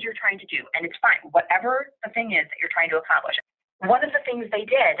whatever it is you're trying to do. And it's fine, whatever the thing is that you're trying to accomplish. One of the things they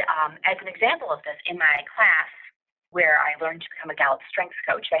did, as an example of this, in my class where I learned to become a Gallup strengths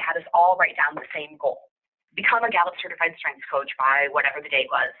coach, they had us all write down the same goal. Become a Gallup certified strengths coach by whatever the date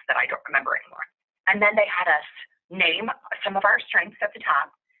was that I don't remember anymore. And then they had us name some of our strengths at the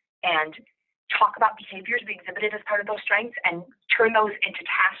top and talk about behaviors we exhibited as part of those strengths and turn those into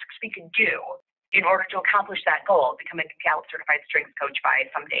tasks we could do in order to accomplish that goal, becoming a Gallup certified strengths coach by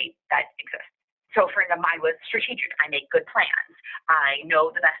some date that exists. So for example, mine was strategic. I make good plans. I know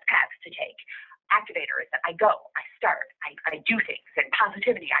the best paths to take. Activator is that I go, I start, I do things. And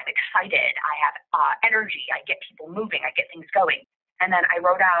positivity, I'm excited. I have energy. I get people moving. I get things going. And then I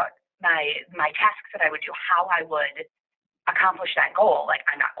wrote out my tasks that I would do, how I would accomplish that goal. Like,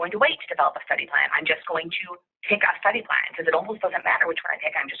 I'm not going to wait to develop a study plan. I'm just going to pick a study plan because it almost doesn't matter which one I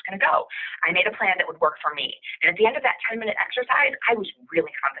pick. I'm just going to go. I made a plan that would work for me. And at the end of that 10-minute exercise, I was really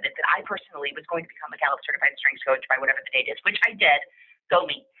confident that I personally was going to become a Gallup certified strengths coach by whatever the date is, which I did. Go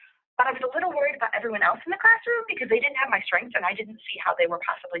me. But I was a little worried about everyone else in the classroom because they didn't have my strengths and I didn't see how they were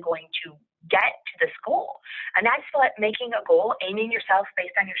possibly going to get to this goal. And that's what making a goal, aiming yourself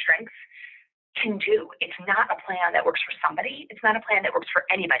based on your strengths, can do. It's not a plan that works for somebody. It's not a plan that works for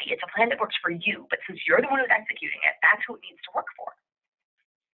anybody. It's a plan that works for you. But since you're the one who's executing it, that's who it needs to work for.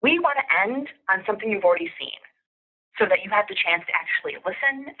 We want to end on something you've already seen so that you have the chance to actually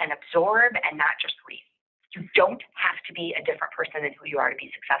listen and absorb and not just read. You don't have to be a different person than who you are to be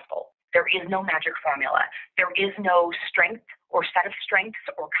successful. There is no magic formula. There is no strength or set of strengths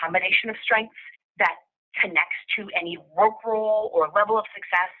or combination of strengths that connects to any work role or level of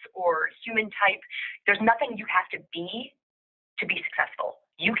success or human type. There's nothing you have to be to be successful.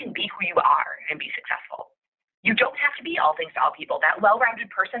 You can be who you are and be successful. You don't have to be all things to all people. That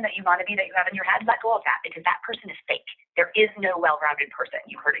well-rounded person that you want to be, that you have in your head, let go of that, because that person is fake. There is no well-rounded person.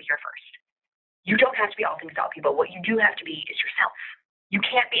 You heard it here first. You don't have to be all things to all people. What you do have to be is yourself. You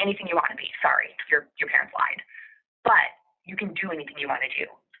can't be anything you want to be. Sorry, your parents lied. But you can do anything you want to do.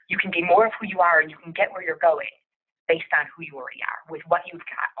 You can be more of who you are, and you can get where you're going based on who you already are, with what you've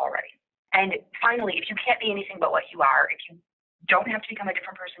got already. And finally, if you can't be anything but what you are, if you don't have to become a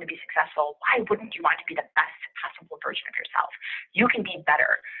different person to be successful, why wouldn't you want to be the best possible version of yourself? You can be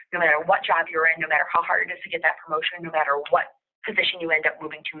better no matter what job you're in, no matter how hard it is to get that promotion, no matter what position you end up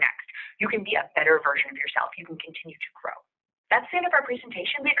moving to next. You can be a better version of yourself. You can continue to grow. That's the end of our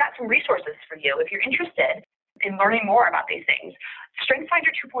presentation. We've got some resources for you if you're interested in learning more about these things.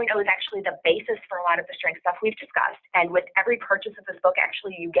 StrengthsFinder 2.0 is actually the basis for a lot of the strength stuff we've discussed. And with every purchase of this book,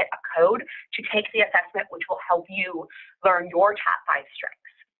 actually, you get a code to take the assessment, which will help you learn your top 5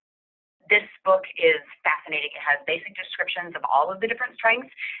 strengths. This book is fascinating. It has basic descriptions of all of the different strengths.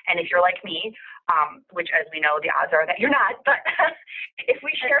 And if you're like me, which as we know, the odds are that you're not, but if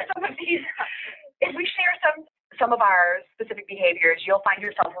we share some of these, if we share some of our specific behaviors, you'll find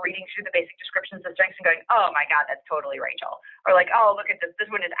yourself reading through the basic descriptions of strengths and going, oh my God, that's totally Rachel. Or like, oh, look at this. This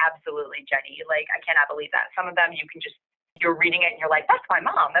one is absolutely Jennie. Like, I cannot believe that. Some of them you're reading it and you're like, that's my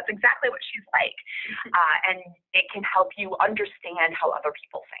mom. That's exactly what she's like. And it can help you understand how other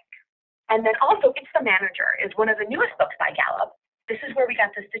people think. And then also, It's the Manager is one of the newest books by Gallup. This is where we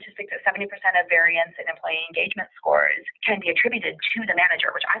got the statistic that 70% of variance in employee engagement scores can be attributed to the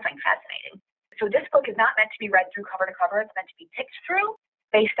manager, which I find fascinating. So this book is not meant to be read through cover to cover. It's meant to be picked through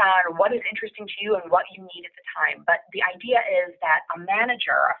based on what is interesting to you and what you need at the time. But the idea is that a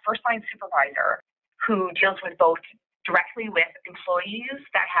manager, a first-line supervisor who deals with both directly with employees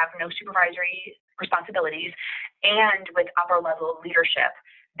that have no supervisory responsibilities and with upper-level leadership,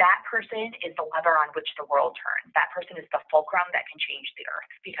 that person is the lever on which the world turns. That person is the fulcrum that can change the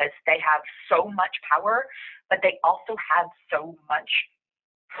earth, because they have so much power, but they also have so much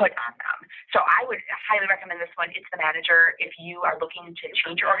put on them. So I would highly recommend this one. It's the Manager if you are looking to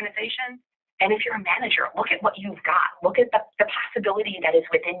change your organization. And if you're a manager, look at what you've got. Look at the possibility that is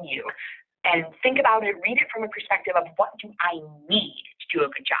within you. And think about it. Read it from a perspective of, what do I need to do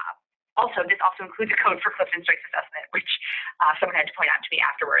a good job? Also, this also includes a code for Clifton Strengths Assessment, which someone had to point out to me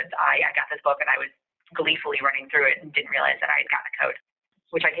afterwards. I got this book and I was gleefully running through it and didn't realize that I had gotten a code,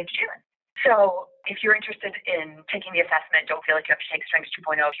 which I gave to Jalen. So if you're interested in taking the assessment, don't feel like you have to take Strengths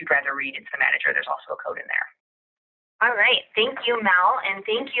 2.0. If you'd rather read It's the Manager, there's also a code in there. All right. Thank you, Mel, and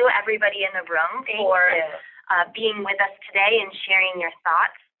thank you, everybody in the room, for being with us today and sharing your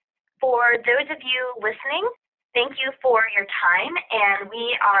thoughts. For those of you listening, thank you for your time, and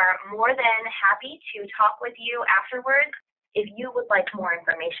we are more than happy to talk with you afterwards. If you would like more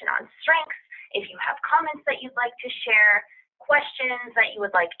information on strengths, if you have comments that you'd like to share, questions that you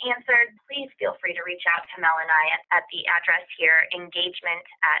would like answered, please feel free to reach out to Mel and I at the address here,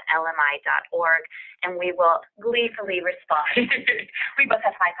 engagement@lmi.org, and we will gleefully respond. We both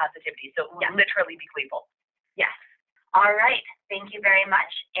have high positivity, so it will literally be gleeful. Yes. All right. Thank you very much,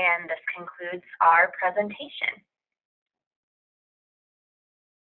 and this concludes our presentation.